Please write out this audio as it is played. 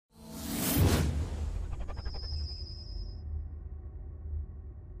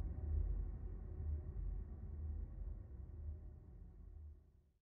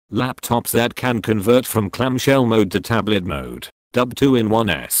Laptops that can convert from clamshell mode to tablet mode, dubbed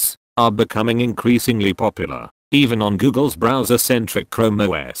 2-in-1S, are becoming increasingly popular, even on Google's browser-centric Chrome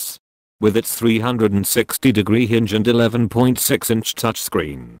OS. With its 360-degree hinge and 11.6-inch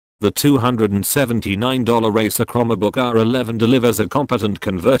touchscreen, the $279 Acer Chromebook R11 delivers a competent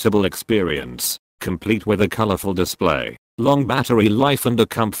convertible experience, complete with a colorful display, long battery life and a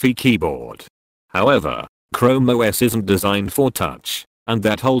comfy keyboard. However, Chrome OS isn't designed for touch, and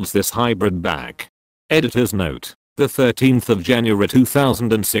that holds this hybrid back. Editor's note, the 13th of January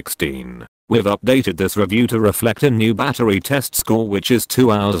 2016. We've updated this review to reflect a new battery test score which is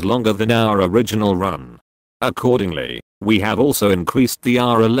 2 hours longer than our original run. Accordingly, we have also increased the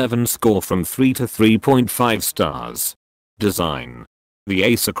R11 score from 3 to 3.5 stars. Design. The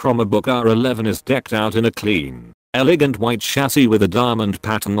Acer Chromebook R11 is decked out in a clean, elegant white chassis with a diamond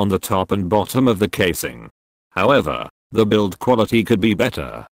pattern on the top and bottom of the casing. However, the build quality could be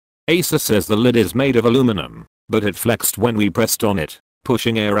better. Acer says the lid is made of aluminum, but it flexed when we pressed on it,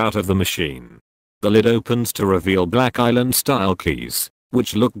 pushing air out of the machine. The lid opens to reveal black island style keys,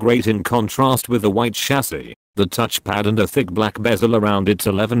 which look great in contrast with the white chassis, the touchpad and a thick black bezel around its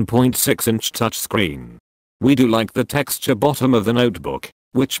 11.6-inch touchscreen. We do like the texture bottom of the notebook,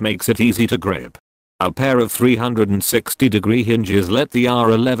 which makes it easy to grip. A pair of 360-degree hinges let the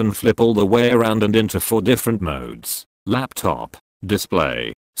R11 flip all the way around and into 4 different modes: laptop,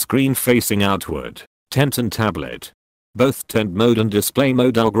 display, screen facing outward, tent and tablet. Both tent mode and display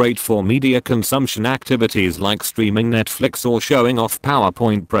mode are great for media consumption activities like streaming Netflix or showing off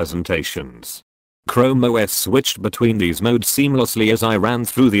PowerPoint presentations. Chrome OS switched between these modes seamlessly as I ran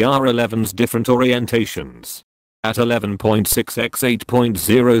through the R11's different orientations. At 11.6x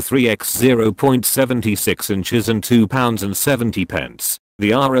 8.03x 0.76 inches and £2.70,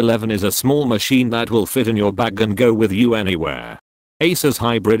 the R11 is a small machine that will fit in your bag and go with you anywhere. Acer's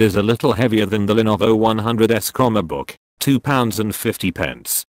hybrid is a little heavier than the Lenovo 100S Chromebook,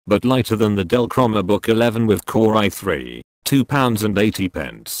 £2.50, but lighter than the Dell Chromebook 11 with Core i3,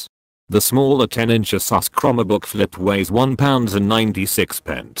 £2.80. The smaller 10-inch Asus Chromebook Flip weighs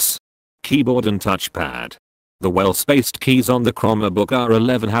 £1.96. Keyboard and touchpad. The well-spaced keys on the Chromebook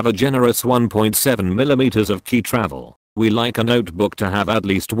R11 have a generous 1.7mm of key travel. We like a notebook to have at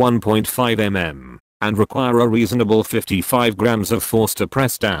least 1.5mm. And require a reasonable 55 grams of force to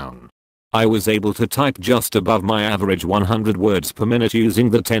press down. I was able to type just above my average 100 words per minute using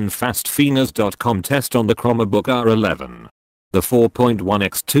the 10fastfingers.com test on the Chromebook R11. The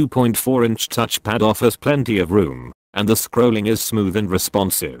 4.1x 2.4-inch touchpad offers plenty of room, and the scrolling is smooth and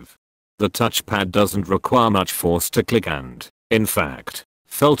responsive. The touchpad doesn't require much force to click and, in fact,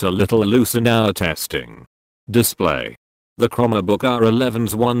 felt a little loose in our testing. Display. The Chromebook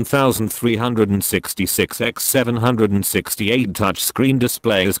R11's 1366x768 touchscreen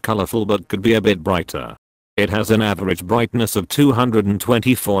display is colorful but could be a bit brighter. It has an average brightness of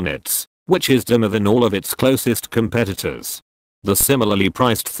 224 nits, which is dimmer than all of its closest competitors. The similarly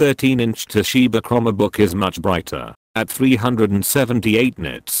priced 13-inch Toshiba Chromebook is much brighter, at 378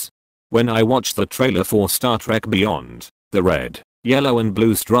 nits. When I watched the trailer for Star Trek Beyond, the red, yellow and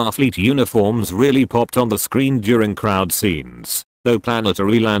blue Starfleet uniforms really popped on the screen during crowd scenes, though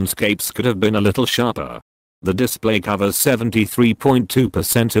planetary landscapes could have been a little sharper. The display covers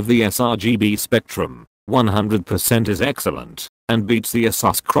 73.2% of the sRGB spectrum, 100% is excellent, and beats the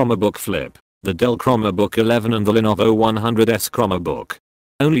Asus Chromebook Flip, the Dell Chromebook 11 and the Lenovo 100S Chromebook.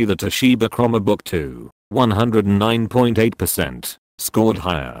 Only the Toshiba Chromebook 2, 109.8%, scored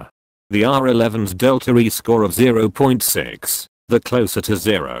higher. The R11's Delta E score of 0.6. The closer to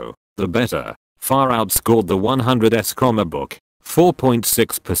 0, the better, far outscored the 100S Chromebook,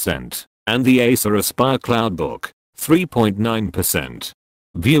 4.6%, and the Acer Aspire Cloudbook, 3.9%.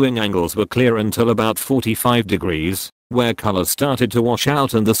 Viewing angles were clear until about 45 degrees, where colors started to wash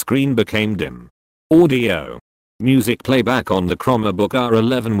out and the screen became dim. Audio. Music playback on the Chromebook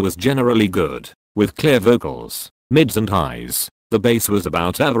R11 was generally good, with clear vocals, mids and highs. The bass was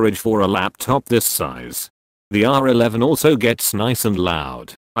about average for a laptop this size. The R11 also gets nice and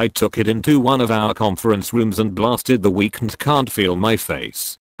loud. I took it into one of our conference rooms and blasted the Weeknd Can't Feel My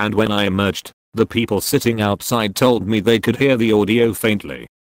Face, and when I emerged, the people sitting outside told me they could hear the audio faintly.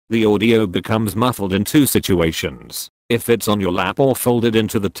 The audio becomes muffled in 2 situations, if it's on your lap or folded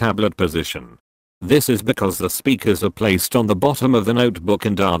into the tablet position. This is because the speakers are placed on the bottom of the notebook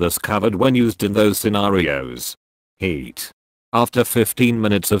and are thus covered when used in those scenarios. Heat. After 15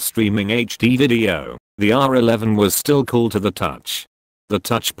 minutes of streaming HD video, the R11 was still cool to the touch. The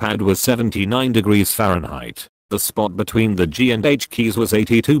touchpad was 79 degrees Fahrenheit, The spot between the G and H keys was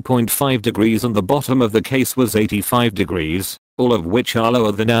 82.5 degrees and the bottom of the case was 85 degrees, all of which are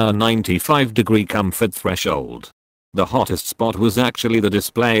lower than our 95 degree comfort threshold. The hottest spot was actually the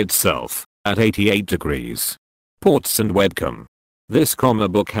display itself, at 88 degrees. Ports and webcam. This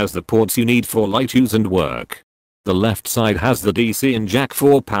Chromebook has the ports you need for light use and work. The left side has the DC and jack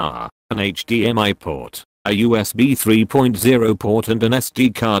for power, an HDMI port, a USB 3.0 port and an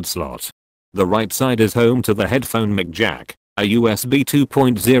SD card slot. The right side is home to the headphone mic jack, a USB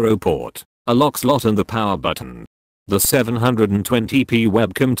 2.0 port, a lock slot and the power button. The 720p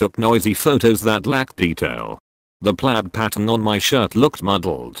webcam took noisy photos that lacked detail. The plaid pattern on my shirt looked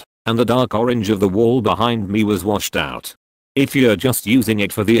muddled, and the dark orange of the wall behind me was washed out. If you're just using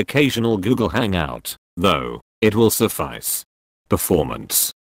it for the occasional Google Hangout, though, it will suffice.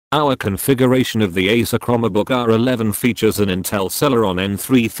 Performance. Our configuration of the Acer Chromebook R11 features an Intel Celeron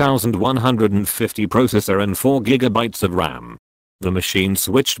N3150 processor and 4GB of RAM. The machine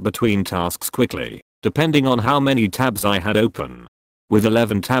switched between tasks quickly, depending on how many tabs I had open. With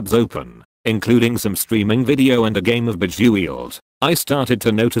 11 tabs open, including some streaming video and a game of Bejeweled, I started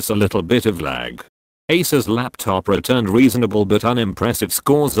to notice a little bit of lag. Acer's laptop returned reasonable but unimpressive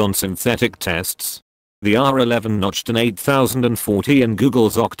scores on synthetic tests. The R11 notched an 8040 in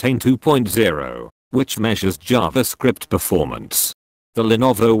Google's Octane 2.0, which measures JavaScript performance. The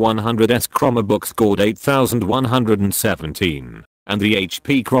Lenovo 100S Chromebook scored 8117, and the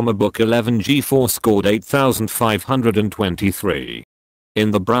HP Chromebook 11 G4 scored 8523.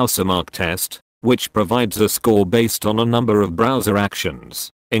 In the browser mark test, which provides a score based on a number of browser actions,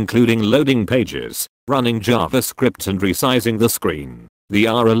 including loading pages, running JavaScript and resizing the screen, the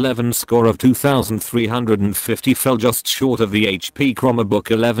R11 score of 2350 fell just short of the HP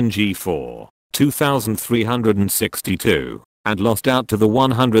Chromebook 11 G4, 2362, and lost out to the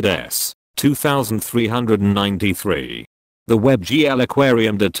 100S, 2393. The WebGL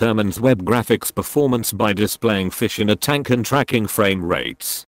Aquarium determines web graphics performance by displaying fish in a tank and tracking frame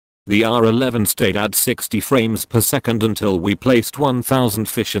rates. The R11 stayed at 60 frames per second until we placed 1000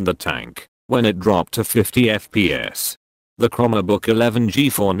 fish in the tank, when it dropped to 50 FPS. The Chromebook 11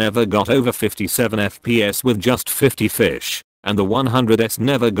 G4 never got over 57 FPS with just 50 fish, and the 100S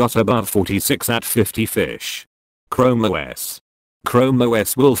never got above 46 at 50 fish. Chrome OS. Chrome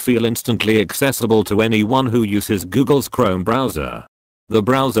OS will feel instantly accessible to anyone who uses Google's Chrome browser. The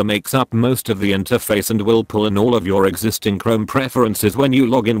browser makes up most of the interface and will pull in all of your existing Chrome preferences when you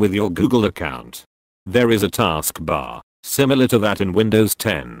log in with your Google account. There is a taskbar, similar to that in Windows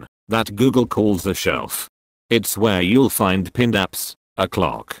 10, that Google calls the shelf. It's where you'll find pinned apps, a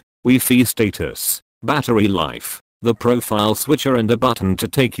clock, Wi-Fi status, battery life, the profile switcher and a button to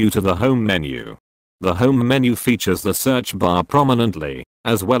take you to the home menu. The home menu features the search bar prominently,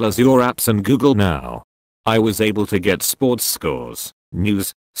 as well as your apps and Google Now. I was able to get sports scores,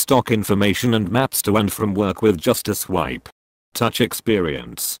 news, stock information and maps to and from work with just a swipe. Touch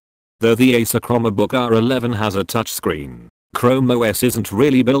experience. Though the Acer Chromebook R11 has a touchscreen, Chrome OS isn't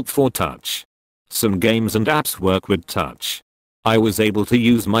really built for touch. Some games and apps work with touch. I was able to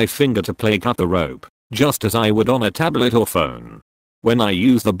use my finger to play cut the rope, just as I would on a tablet or phone. When I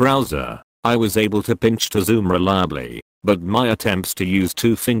use the browser, I was able to pinch to zoom reliably, but my attempts to use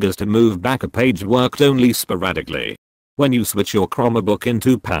two fingers to move back a page worked only sporadically. When you switch your Chromebook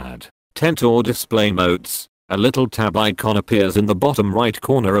into Pad, Tent or Display modes, a little tab icon appears in the bottom right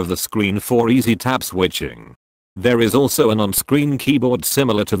corner of the screen for easy tab switching. There is also an on-screen keyboard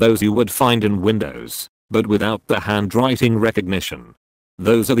similar to those you would find in Windows, but without the handwriting recognition.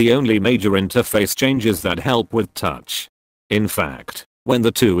 Those are the only major interface changes that help with touch. In fact, when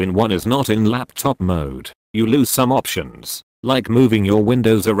the 2-in-1 is not in laptop mode, you lose some options, like moving your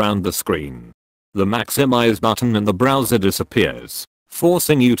windows around the screen. The maximize button in the browser disappears,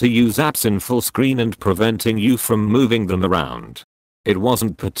 forcing you to use apps in full screen and preventing you from moving them around. It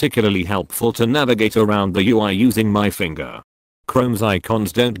wasn't particularly helpful to navigate around the UI using my finger. Chrome's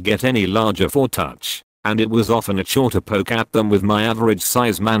icons don't get any larger for touch, and it was often a chore to poke at them with my average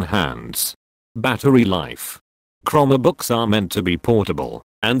size man hands. Battery life. Chromebooks are meant to be portable,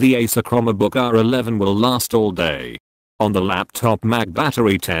 and the Acer Chromebook R11 will last all day. On the laptop Mac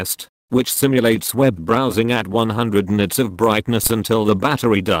battery test, which simulates web browsing at 100 nits of brightness until the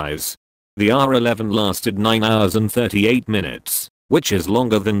battery dies, the R11 lasted 9 hours and 38 minutes. Which is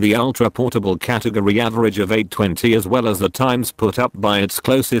longer than the ultra-portable category average of 820 as well as the times put up by its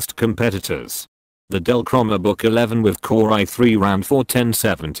closest competitors. The Dell Chromebook 11 with Core i3 RAM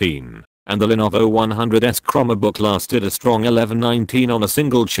 41017 and the Lenovo 100S Chromebook lasted a strong 1119 on a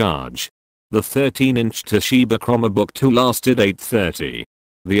single charge. The 13-inch Toshiba Chromebook 2 lasted 830.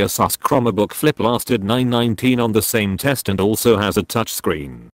 The Asus Chromebook Flip lasted $9.19 on the same test and also has a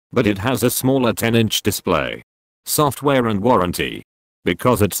touchscreen, but it has a smaller 10-inch display. Software and warranty.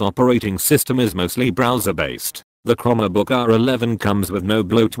 Because its operating system is mostly browser-based, the Chromebook R11 comes with no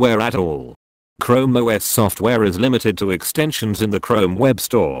bloatware at all. Chrome OS software is limited to extensions in the Chrome Web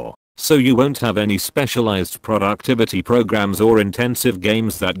Store, so you won't have any specialized productivity programs or intensive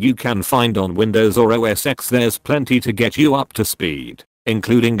games that you can find on Windows or OS X. There's plenty to get you up to speed,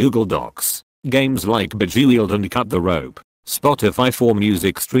 including Google Docs, games like Bejeweled and Cut the Rope, Spotify for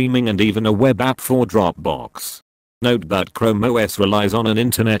music streaming, and even a web app for Dropbox. Note that Chrome OS relies on an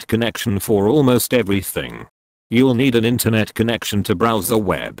internet connection for almost everything. You'll need an internet connection to browse the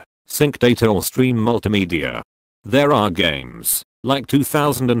web, sync data, or stream multimedia. There are games, like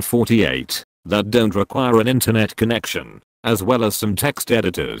 2048, that don't require an internet connection, as well as some text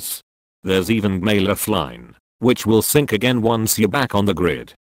editors. There's even MailerFline, which will sync again once you're back on the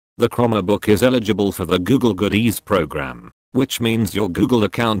grid. The Chromebook is eligible for the Google Goodies program, which means your Google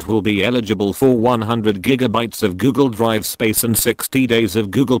account will be eligible for 100 GB of Google Drive space and 60 days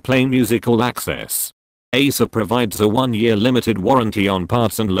of Google Play Music All Access. Acer provides a 1-year limited warranty on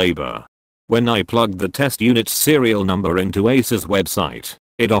parts and labor. When I plugged the test unit's serial number into Acer's website,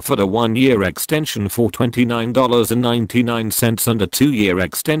 it offered a 1-year extension for $29.99 and a 2-year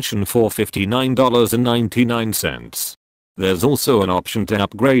extension for $59.99. There's also an option to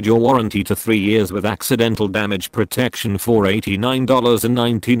upgrade your warranty to 3 years with accidental damage protection for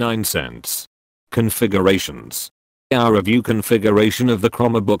 $89.99. Configurations. Our review configuration of the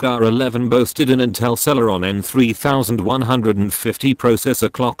Chromebook R11 boasted an Intel Celeron N3150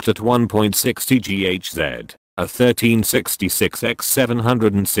 processor clocked at 1.60 GHz, a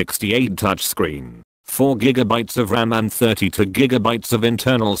 1366x768 touchscreen, 4GB of RAM and 32GB of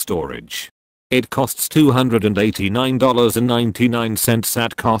internal storage. It costs $289.99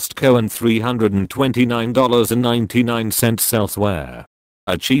 at Costco and $329.99 elsewhere.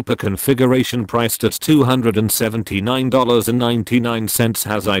 A cheaper configuration priced at $279.99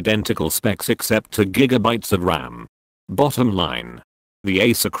 has identical specs except 2GB of RAM. Bottom line. The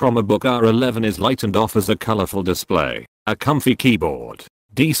Acer Chromebook R11 is light and offers a colorful display, a comfy keyboard,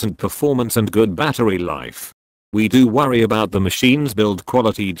 decent performance, and good battery life. We do worry about the machine's build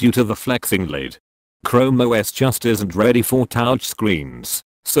quality due to the flexing lid. Chrome OS just isn't ready for touch screens,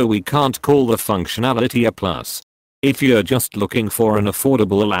 so we can't call the functionality a plus. If you're just looking for an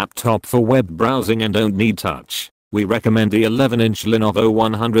affordable laptop for web browsing and don't need touch, we recommend the 11-inch Lenovo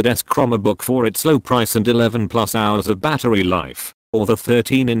 100S Chromebook for its low price and 11+ hours of battery life, or the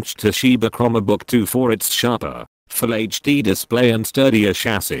 13-inch Toshiba Chromebook 2 for its sharper, full HD display and sturdier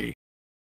chassis.